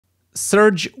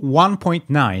Surge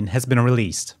 1.9 has been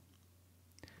released.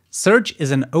 Surge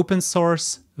is an open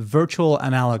source virtual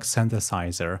analog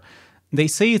synthesizer. They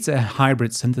say it's a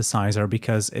hybrid synthesizer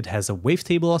because it has a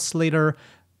wavetable oscillator,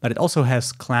 but it also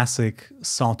has classic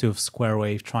sawtooth square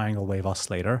wave, triangle wave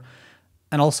oscillator,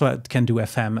 and also it can do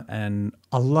FM and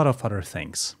a lot of other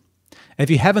things. If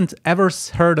you haven't ever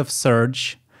heard of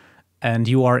Surge and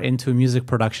you are into music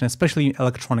production, especially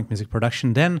electronic music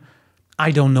production, then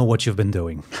I don't know what you've been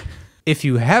doing. If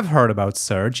you have heard about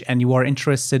Surge and you are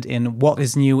interested in what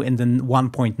is new in the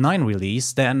 1.9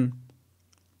 release, then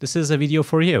this is a video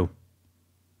for you.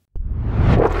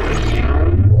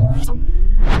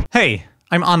 Hey,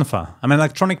 I'm Anfa. I'm an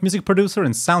electronic music producer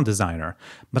and sound designer,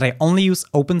 but I only use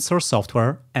open source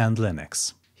software and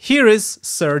Linux. Here is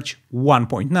Surge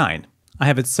 1.9. I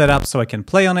have it set up so I can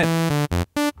play on it.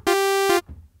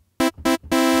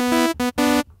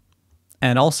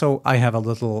 And also I have a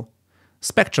little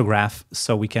spectrograph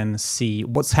so we can see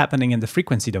what's happening in the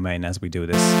frequency domain as we do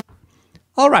this.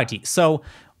 Alrighty, so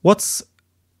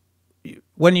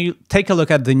when you take a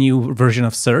look at the new version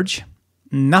of Surge,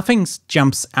 nothing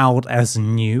jumps out as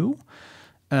new.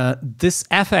 This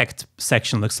effect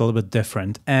section looks a little bit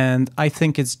different, and I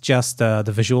think it's just the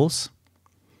visuals.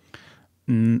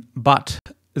 But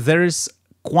there's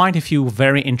quite a few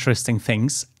very interesting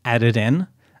things added in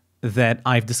that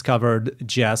I've discovered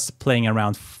just playing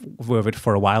around with it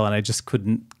for a while, and I just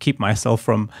couldn't keep myself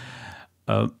from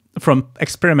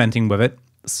experimenting with it.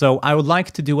 So I would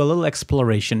like to do a little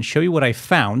exploration, show you what I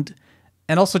found,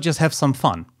 and also just have some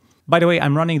fun. By the way,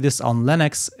 I'm running this on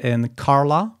Linux in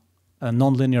Carla, a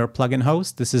nonlinear plugin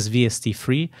host. This is VST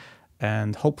free,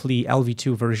 and hopefully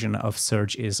LV2 version of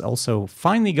Surge is also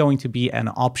finally going to be an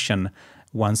option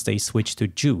once they switch to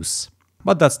Juice.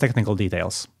 But that's technical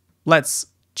details. Let's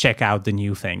check out the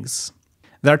new things.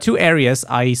 There are two areas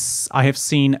I have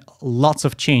seen lots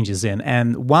of changes in,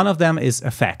 and one of them is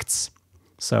effects.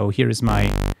 So here is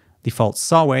my default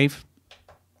saw wave.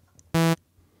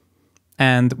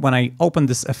 And when I open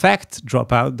this effect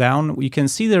dropout down, you can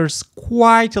see there's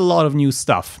quite a lot of new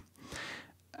stuff.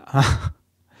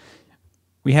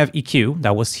 We have EQ,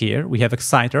 that was here. We have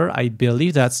Exciter, I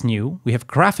believe that's new. We have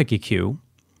Graphic EQ,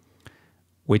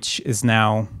 which is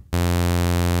now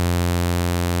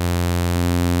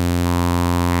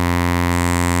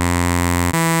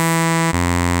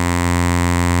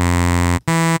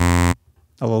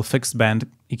a little fixed band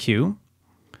EQ.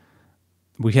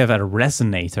 We have a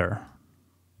resonator.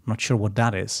 I'm not sure what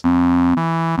that is.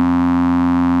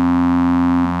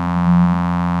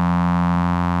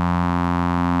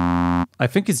 I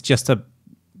think it's just a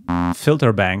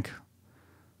filter bank.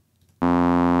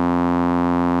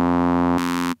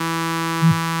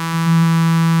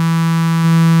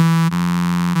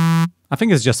 I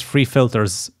think it's just three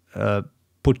filters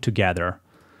put together.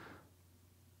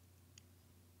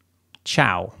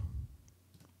 Ciao.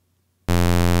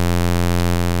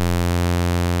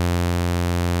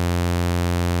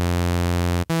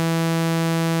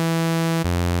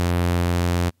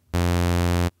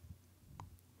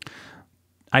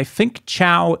 I think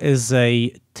Ciao is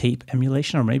a tape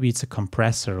emulation, or maybe it's a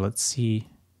compressor. Let's see.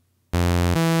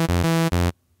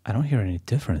 I don't hear any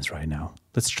difference right now.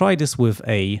 Let's try this with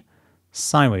a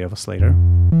sine wave oscillator.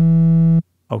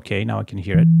 Okay, now I can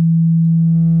hear it.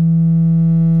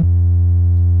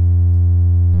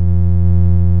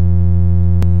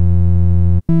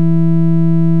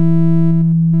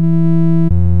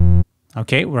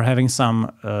 Okay, we're having some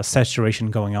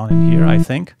saturation going on in here, I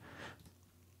think.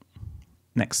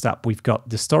 Next up, we've got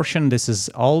distortion. This is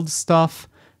old stuff.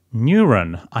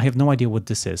 Neuron. I have no idea what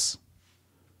this is.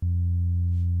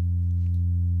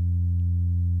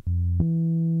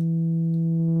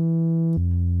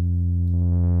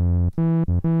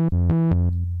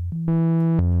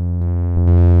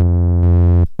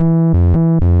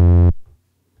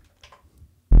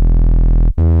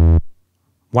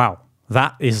 Wow,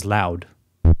 that is loud.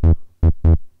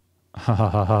 Ha ha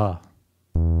ha ha.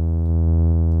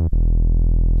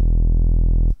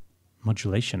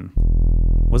 Modulation.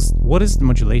 What is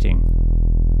modulating?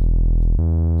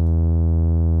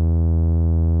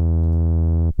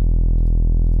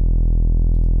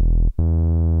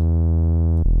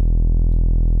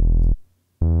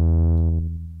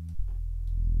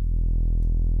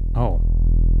 Oh.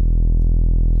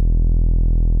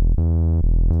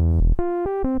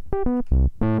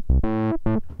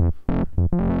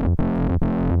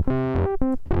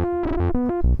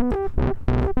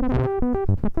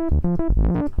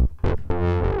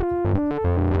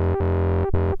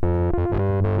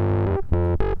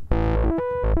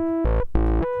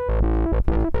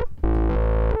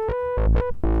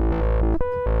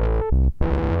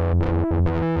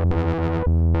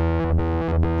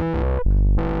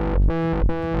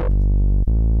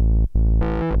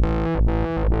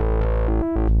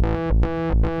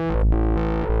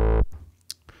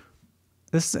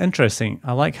 This is interesting.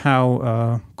 I like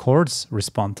how chords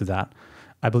respond to that.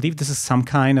 I believe this is some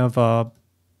kind of a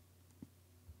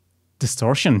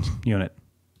distortion unit.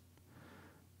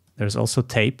 There's also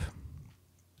tape.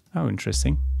 Oh,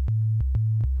 interesting.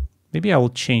 Maybe I will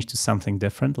change to something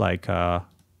different, like yeah,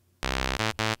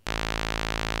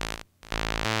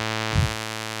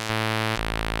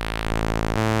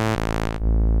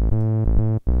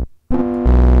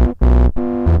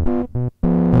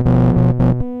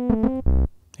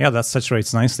 that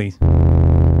saturates nicely.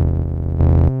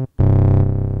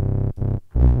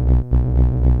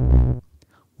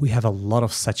 We have a lot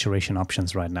of saturation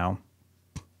options right now.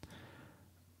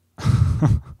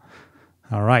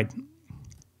 All right.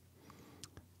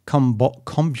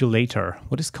 Combulator.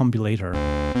 What is combulator?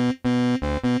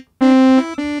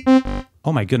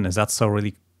 Oh my goodness, that's so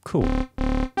really cool.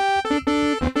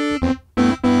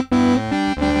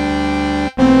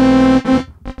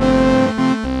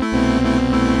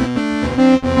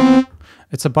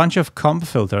 It's a bunch of comb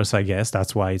filters, I guess.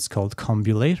 That's why it's called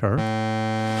combulator.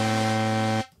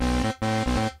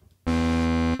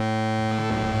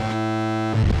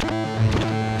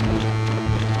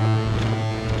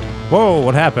 Whoa,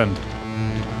 what happened?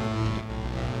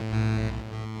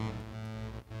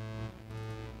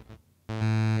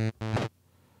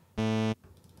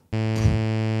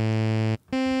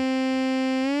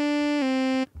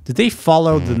 Did they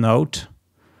follow the note?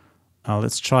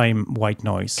 Let's try white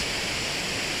noise.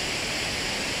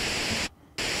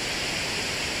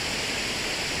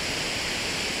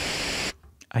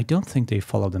 I don't think they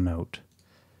follow the note.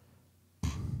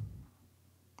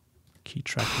 Key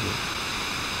track.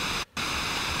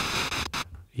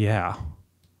 Yeah.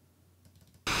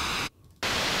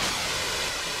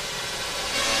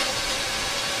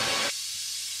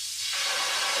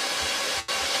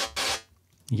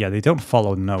 Yeah, they don't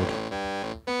follow the note.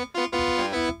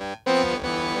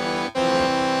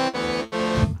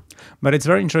 But it's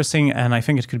very interesting, and I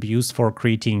think it could be used for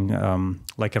creating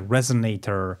like a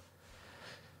resonator,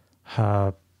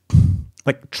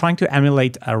 like trying to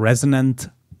emulate a resonant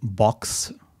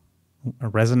box, a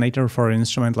resonator for an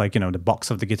instrument, like, you know, the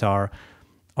box of the guitar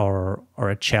or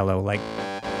a cello. Like,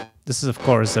 this is of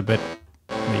course a bit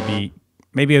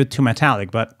maybe a bit too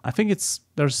metallic, but I think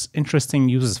there's interesting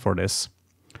uses for this.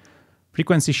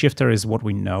 Frequency shifter is what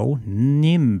we know.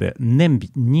 Nimbus.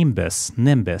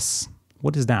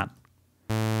 What is that?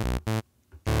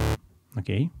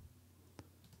 Okay.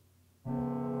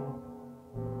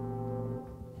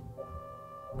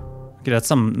 Okay, that's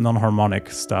some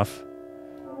non-harmonic stuff.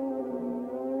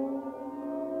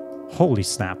 Holy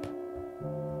snap.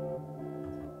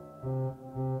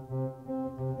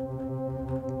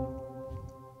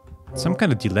 Some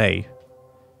kind of delay.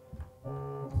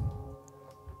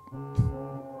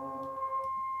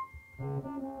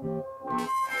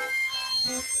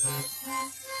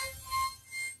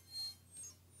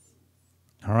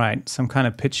 All right, some kind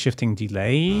of pitch shifting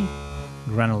delay.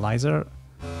 Granulizer.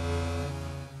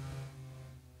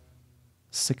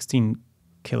 16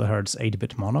 kilohertz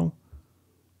 8-bit mono.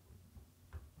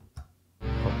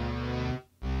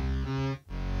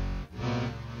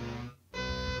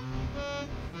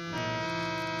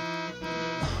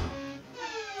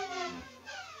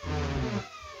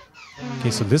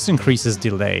 Okay, so this increases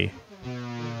delay.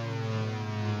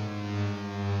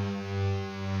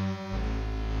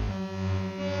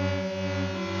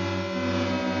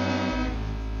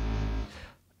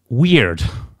 Weird.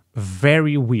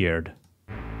 Very weird.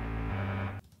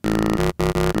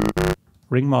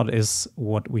 Ring mod is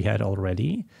what we had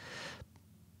already.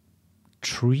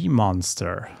 Tree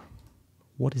monster.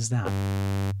 What is that?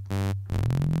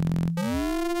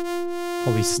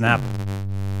 Holy snap.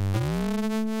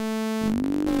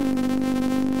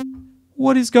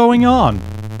 What is going on?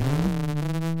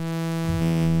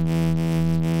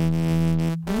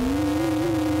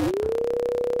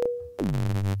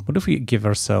 What if we give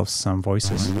ourselves some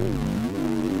voices?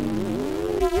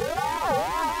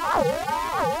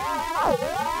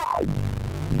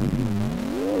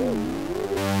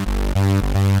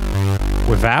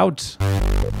 Without,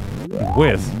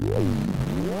 with.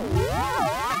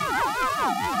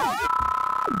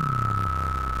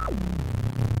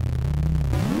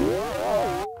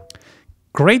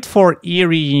 Great for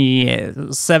eerie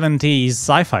 70s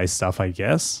sci-fi stuff, I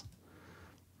guess.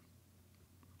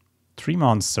 Tree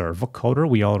monster, vocoder,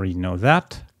 we already know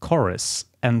that. Chorus,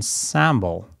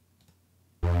 ensemble.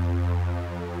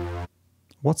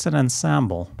 What's an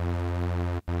ensemble?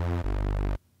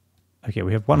 Okay,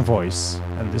 we have one voice,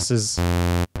 and this is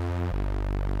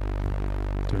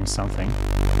doing something.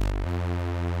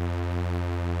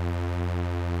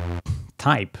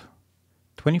 Type.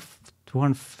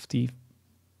 250.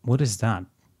 What is that?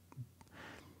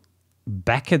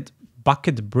 Bucket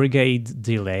brigade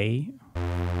delay.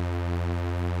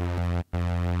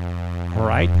 All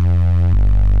right.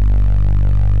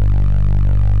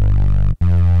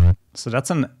 So that's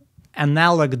an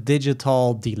analog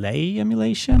digital delay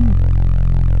emulation.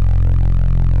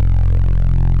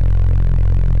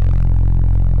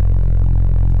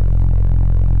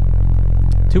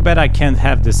 Too bad I can't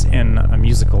have this in a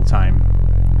musical time.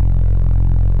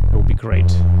 It would be great.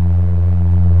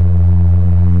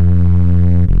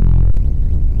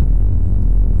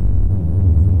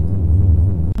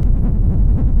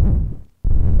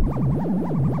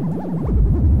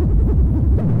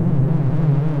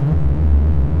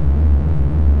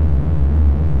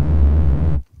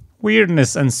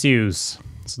 Weirdness ensues.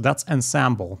 So that's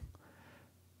ensemble.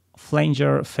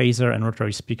 Flanger, phaser, and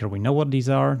rotary speaker. We know what these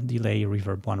are. Delay,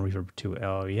 reverb 1, reverb 2.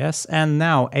 Oh, yes. And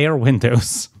now air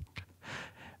windows.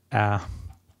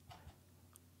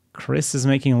 Chris is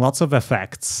making lots of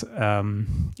effects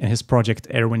in his project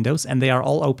Air Windows, and they are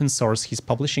all open source. He's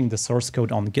publishing the source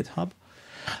code on GitHub.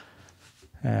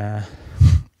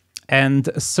 And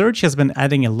Serge has been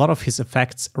adding a lot of his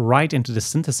effects right into the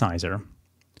synthesizer.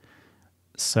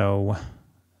 So,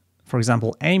 for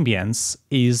example, ambience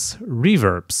is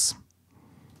reverbs.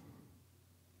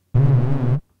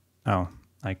 Oh,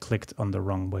 I clicked on the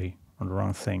wrong way, on the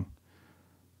wrong thing.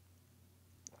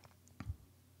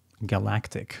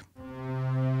 Galactic.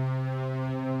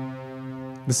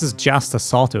 This is just a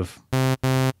sawtooth.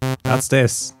 That's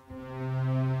this.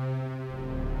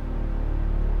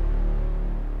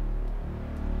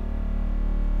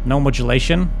 No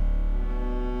modulation.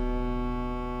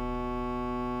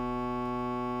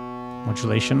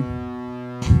 Modulation.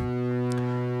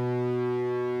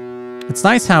 It's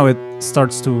nice how it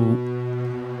starts to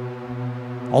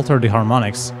alter the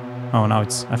harmonics. Oh, now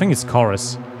it's, I think it's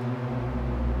chorus.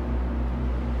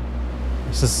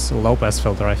 This is a low pass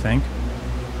filter, I think.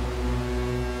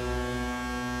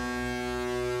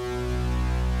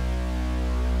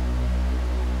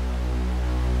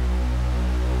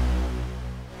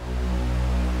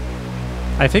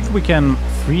 I think we can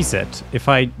freeze it if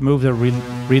I move the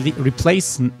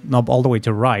replace knob all the way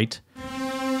to right.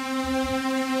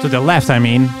 To the left, I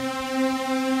mean.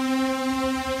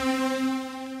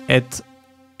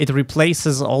 It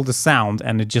replaces all the sound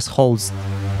and it just holds.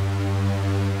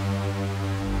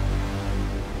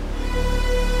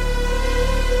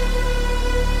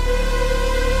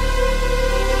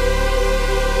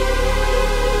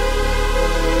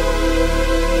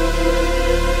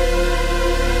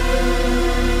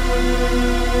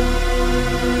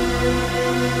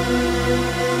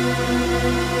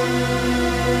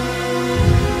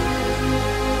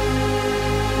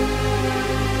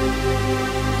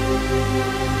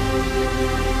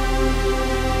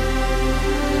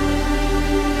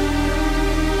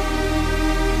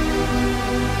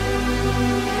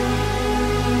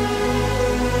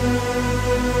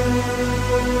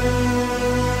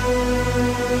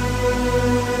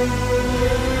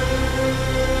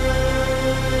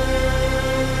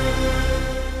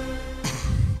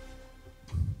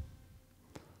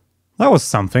 That was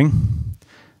something.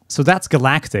 So that's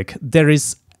Galactic. There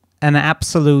is an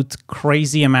absolute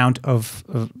crazy amount of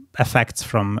effects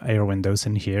from Air Windows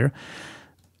in here.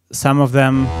 Some of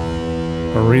them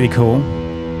are really cool.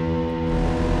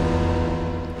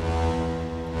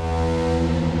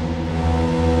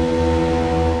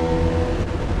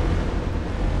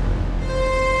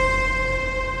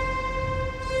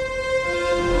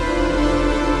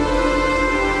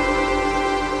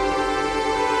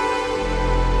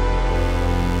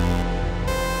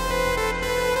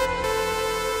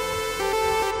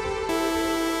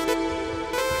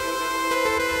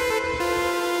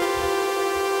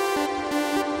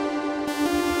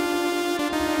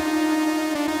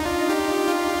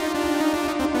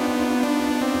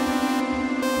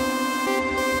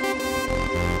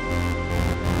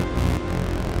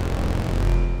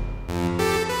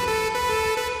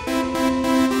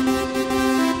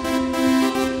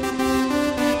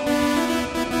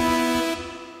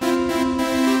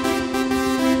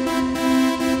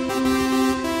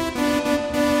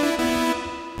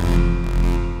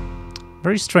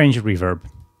 Very strange reverb.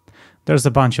 There's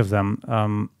a bunch of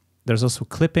them. There's also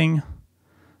clipping,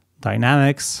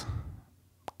 dynamics,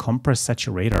 compress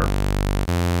saturator.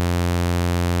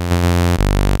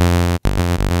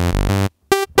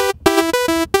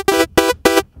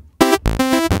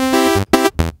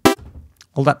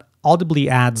 All that audibly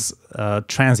adds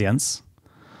transients,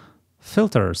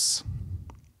 filters,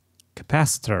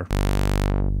 capacitor.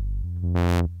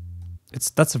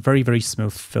 That's a very, very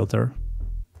smooth filter.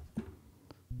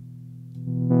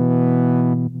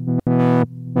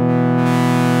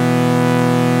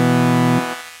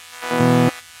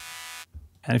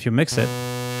 And if you mix it,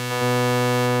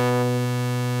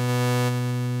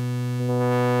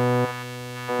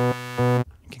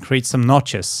 you can create some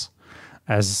notches,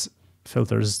 as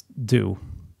filters do.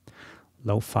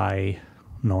 Lo-fi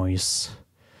noise.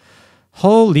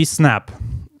 Holy snap.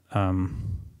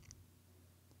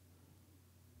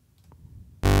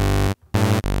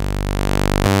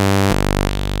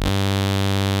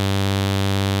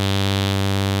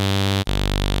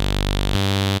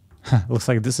 Looks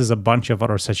like this is a bunch of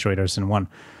other saturators in one.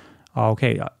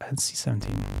 Okay, let's see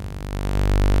 17.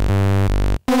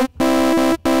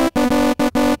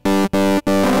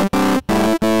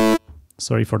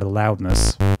 Sorry for the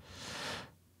loudness.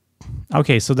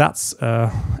 Okay, so that's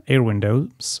air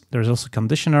windows. There's also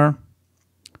conditioner.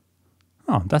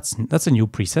 Oh, that's a new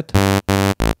preset.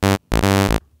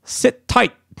 Sit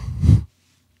tight.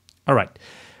 All right.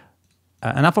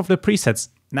 Enough of the presets.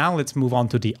 Now let's move on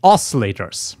to the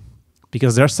oscillators,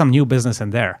 because there's some new business in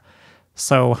there.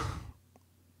 So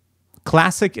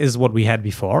classic is what we had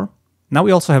before. Now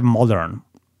we also have modern.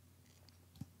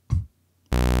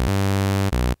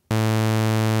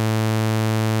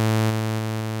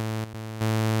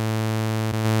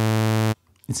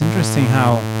 It's interesting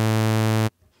how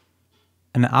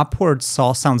an upward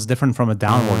saw sounds different from a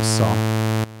downward saw.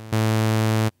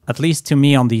 At least to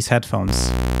me on these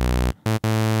headphones.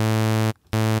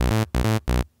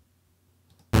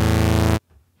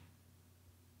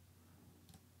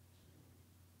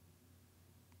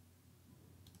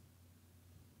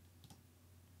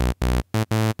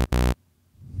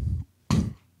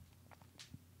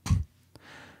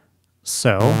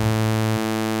 So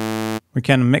we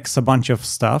can mix a bunch of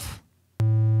stuff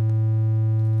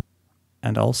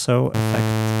and also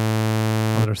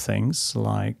affect other things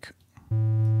like,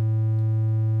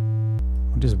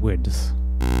 what is width?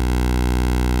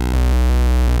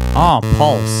 Ah,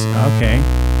 pulse, okay.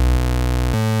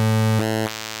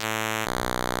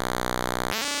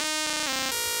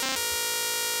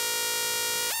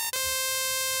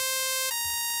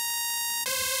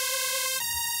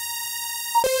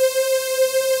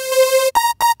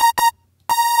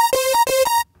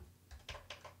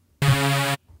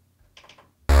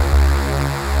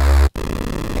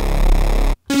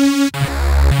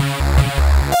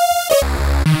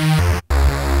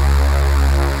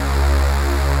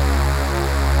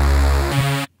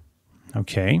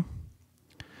 Okay,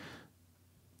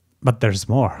 but there's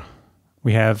more.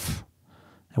 We have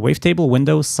a wavetable,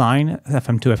 window, sine,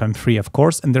 FM2, FM3, of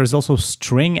course, and there's also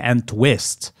string and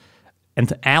twist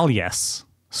and alias.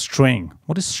 String.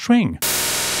 What is string?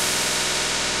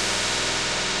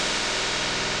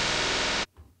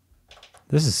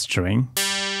 This is string.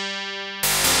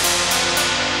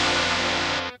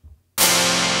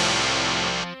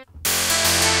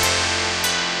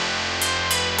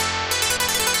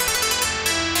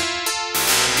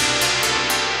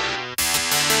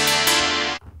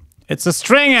 It's a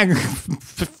string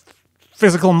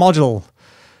physical module.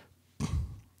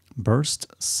 Burst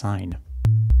sine.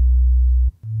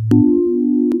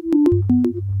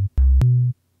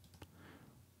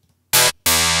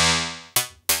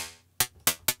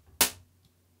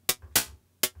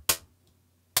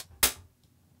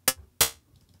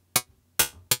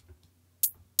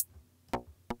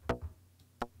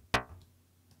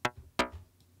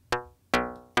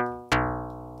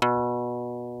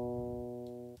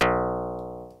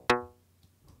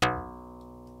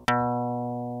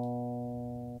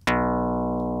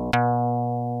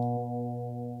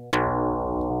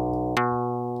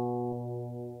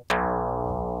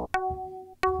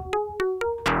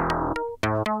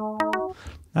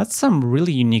 That's some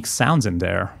really unique sounds in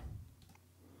there.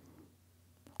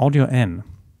 Audio in.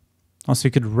 Also,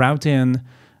 you could route in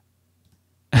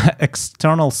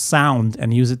external sound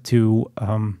and use it to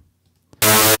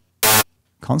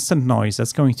constant noise.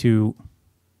 That's going to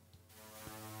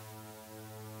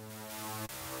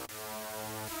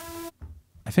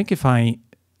I think if I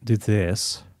do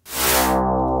this,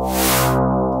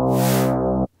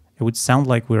 it would sound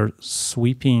like we're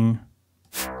sweeping.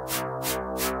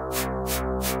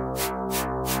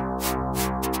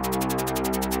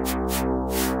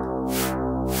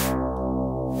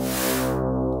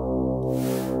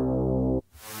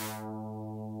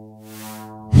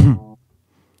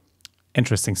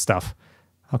 Interesting stuff.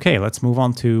 Okay, let's move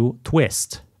on to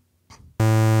twist.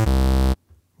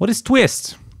 What is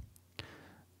twist?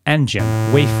 Engine,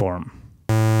 waveform.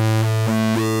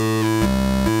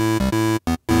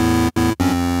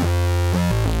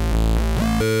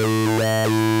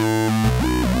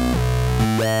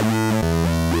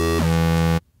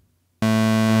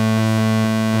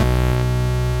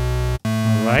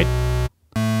 All right.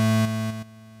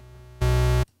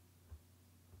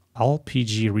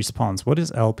 LPG response. What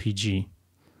is LPG?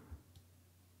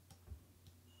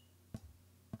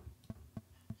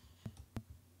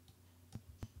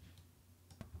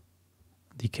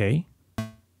 Decay.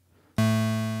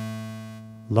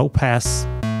 Low pass.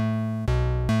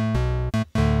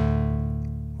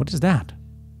 What is that?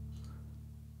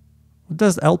 What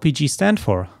does LPG stand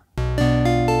for?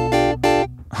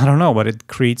 I don't know, but it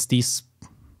creates these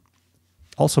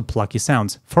also plucky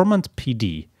sounds. Formant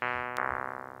PD.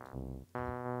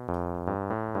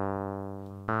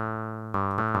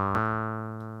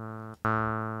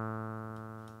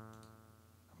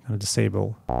 I'm gonna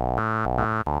disable.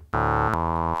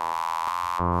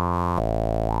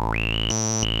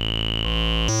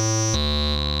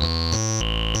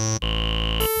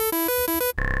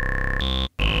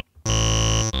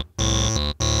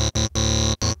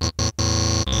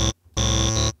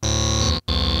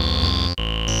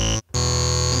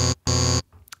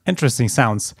 Interesting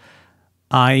sounds.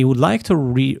 I would like to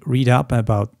read up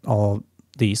about all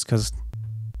these because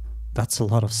that's a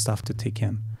lot of stuff to take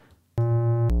in.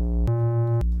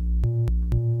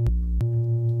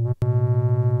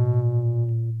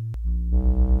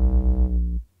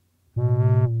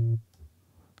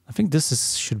 I think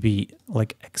this should be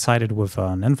like excited with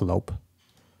an envelope.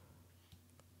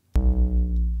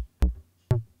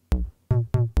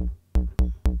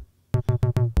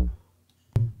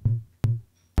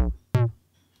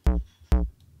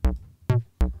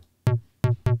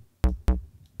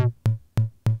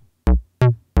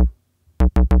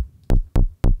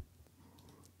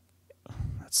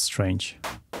 That's strange.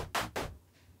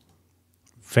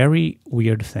 Very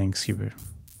weird things here.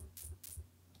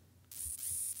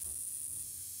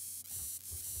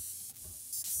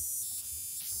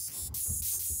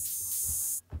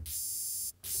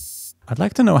 I'd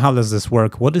like to know how does this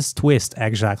work. What is twist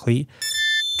exactly?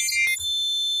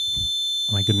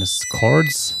 Oh my goodness,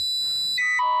 chords.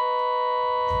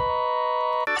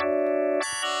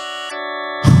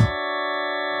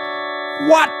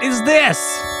 What is this?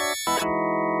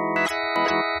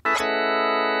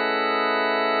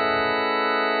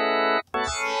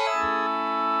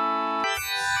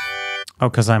 Oh,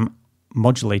 because I'm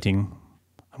modulating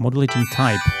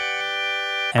type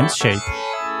and shape.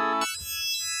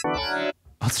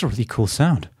 That's a really cool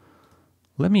sound.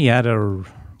 Let me add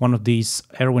one of these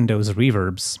Air Windows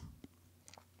reverbs.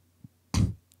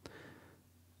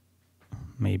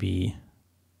 Maybe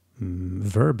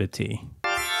verbity.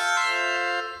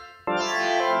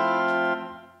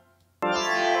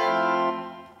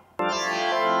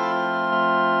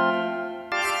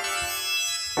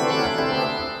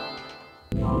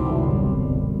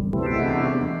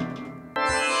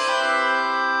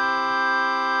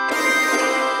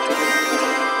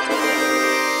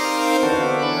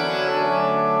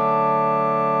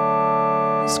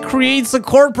 Creates a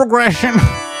chord progression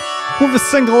with a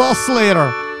single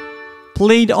oscillator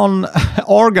played on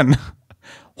organ.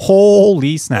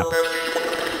 Holy snap.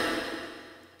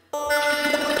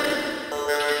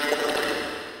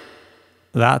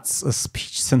 That's a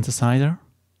speech synthesizer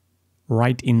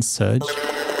right in Surge.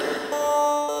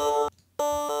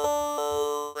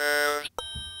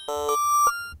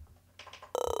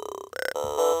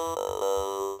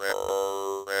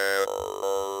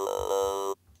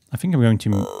 I think I'm going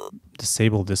to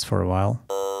disable this for a while.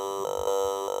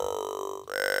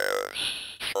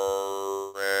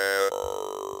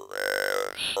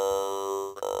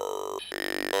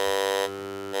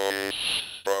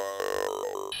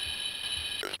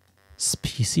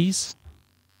 Species?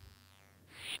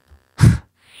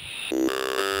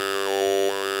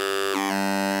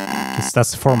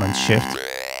 That's formant shift.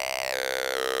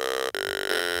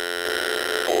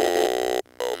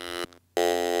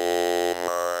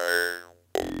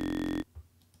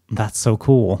 That's so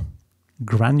cool.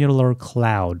 Granular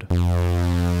cloud.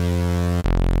 I'm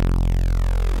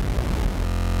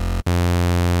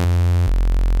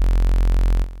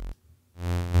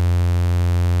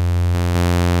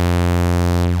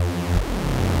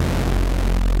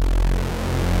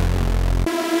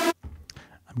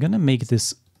gonna make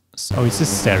this... Oh, it's a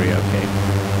stereo, okay.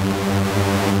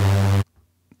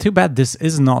 Too bad this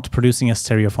is not producing a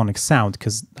stereophonic sound,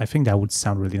 because I think that would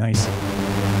sound really nice.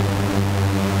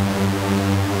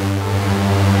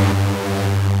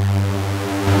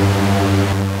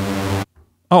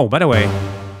 Oh, by the way.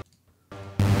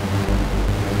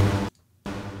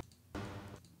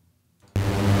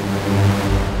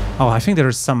 Oh, I think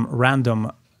there's some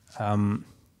random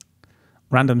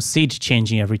seed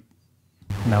changing every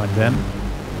now and then.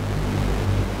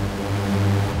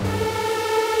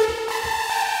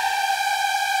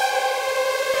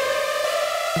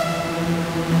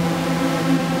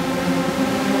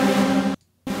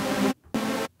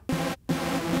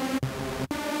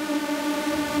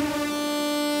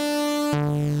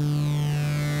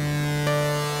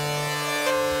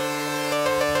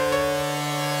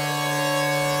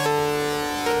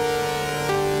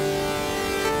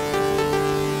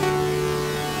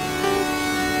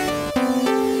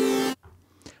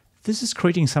 This is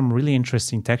creating some really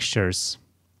interesting textures.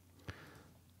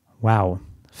 Wow.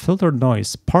 Filtered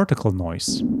noise, particle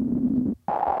noise.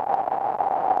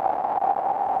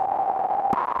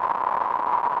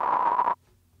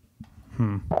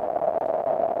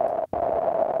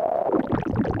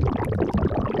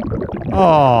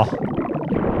 Oh.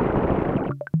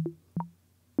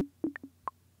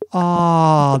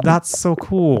 Oh, that's so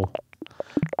cool.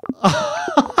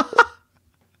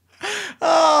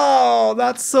 Oh,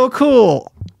 that's so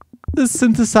cool. This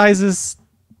synthesizes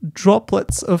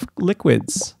droplets of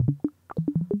liquids.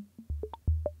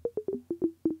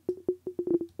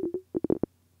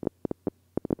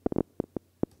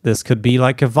 This could be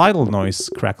like a vital noise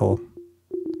crackle.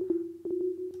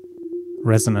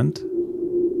 Resonant.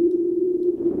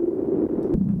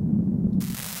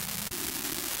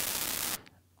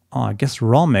 Oh, I guess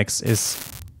raw mix is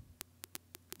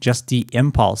just the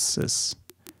impulses.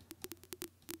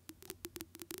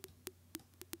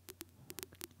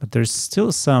 But there's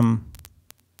still some...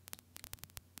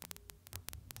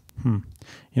 You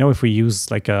know, if we use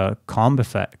like a comb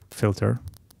effect filter,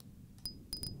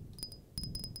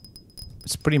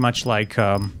 it's pretty much like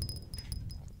we're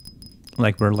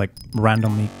like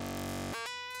randomly,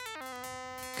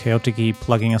 chaotically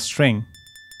plugging a string.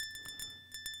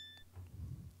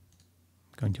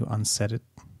 Going to unset it,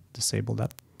 disable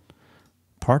that.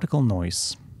 Particle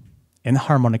noise,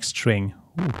 inharmonic string.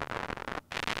 Ooh.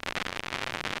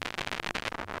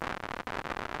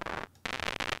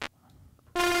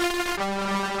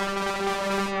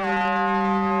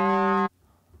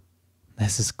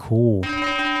 This is cool.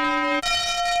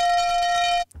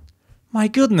 My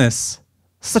goodness,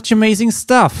 such amazing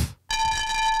stuff.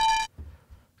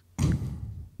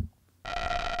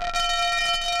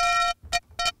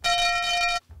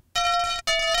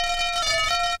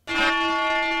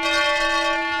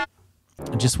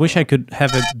 I just wish I could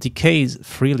have it decay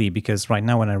freely, because right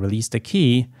now when I release the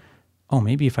key... Oh,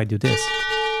 maybe if I do this.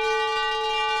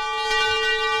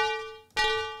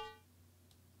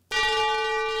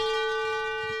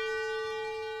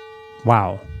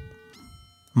 Wow.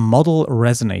 Model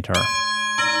resonator.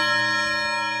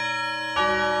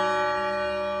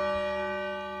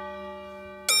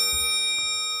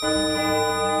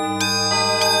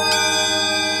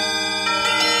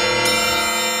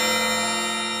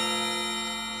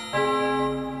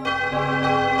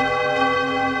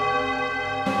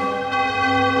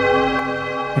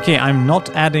 Okay, I'm not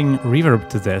adding reverb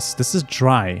to this. This is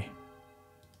dry.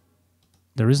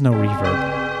 There is no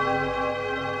reverb.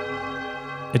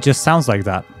 It just sounds like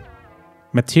that.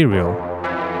 Material.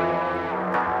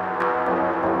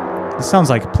 It sounds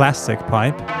like plastic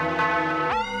pipe.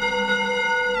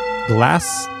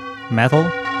 Glass. Metal.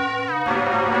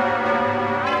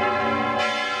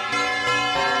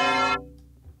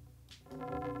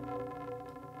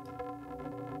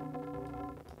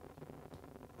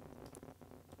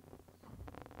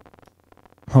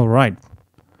 All right.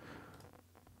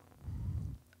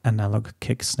 Analog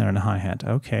kick, snare, and hi-hat.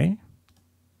 Okay.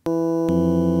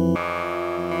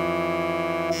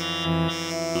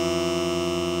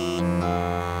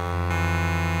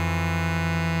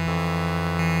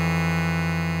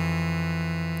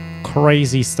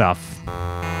 Crazy stuff.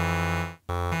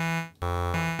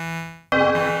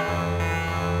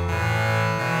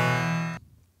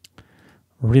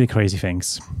 Really crazy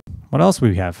things. What else do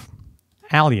we have?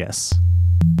 Alias.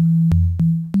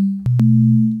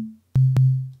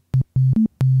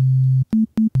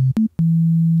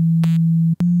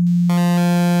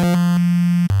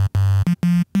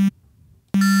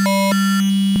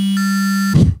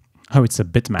 Oh, it's a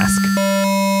bit mask.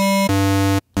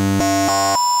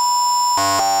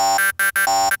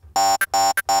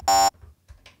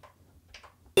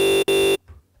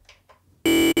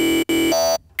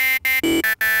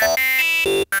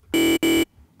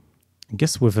 I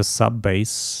guess with a sub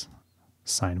bass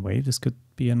sine wave, this could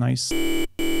be a nice...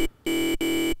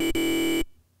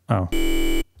 Oh.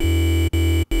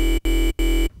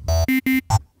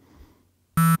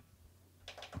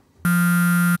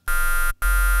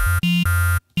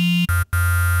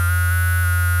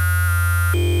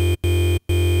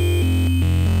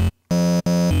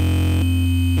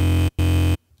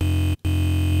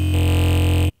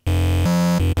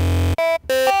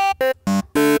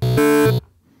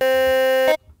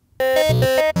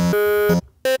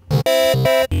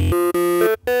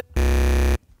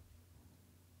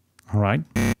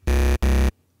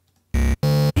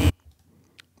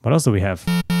 What else do we have?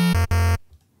 I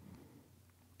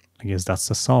guess that's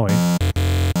the saw.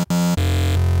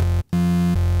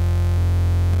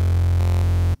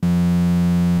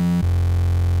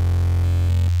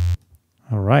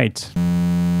 All right.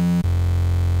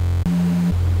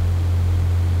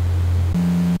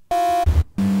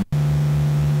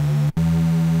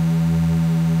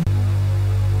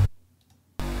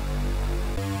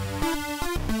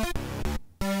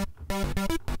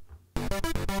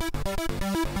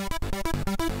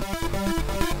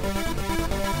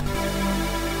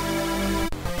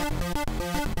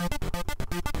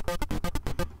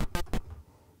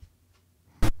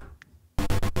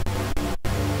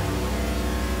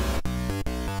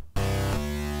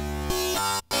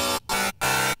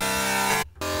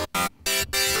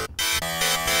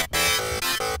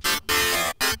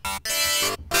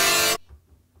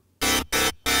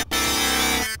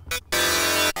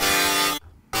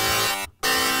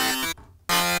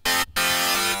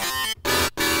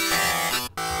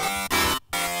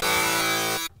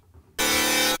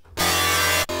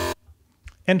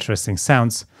 Interesting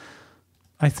sounds.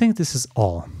 I think this is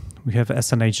all. We have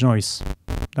SNH noise.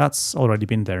 That's already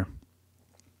been there.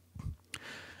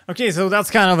 Okay, so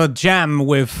that's kind of a jam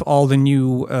with all the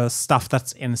new stuff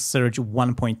that's in Surge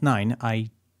 1.9. I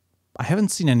haven't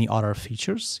seen any other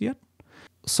features yet.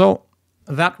 So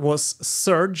that was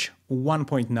Surge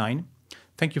 1.9.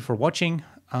 Thank you for watching.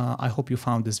 I hope you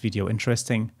found this video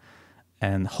interesting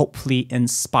and hopefully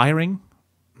inspiring.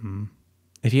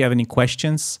 If you have any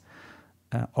questions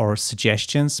or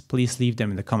suggestions, please leave them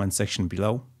in the comment section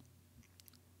below.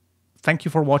 Thank you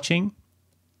for watching,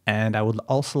 and I would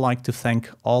also like to thank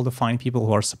all the fine people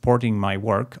who are supporting my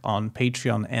work on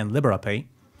Patreon and LiberaPay.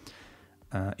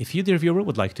 If you, dear viewer,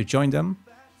 would like to join them,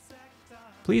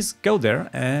 please go there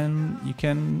and you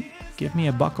can give me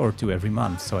 $1 or $2 every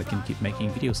month so I can keep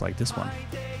making videos like this one.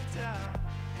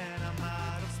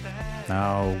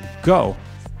 Now go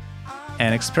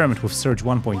and experiment with Surge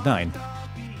 1.9.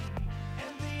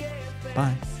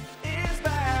 Bye.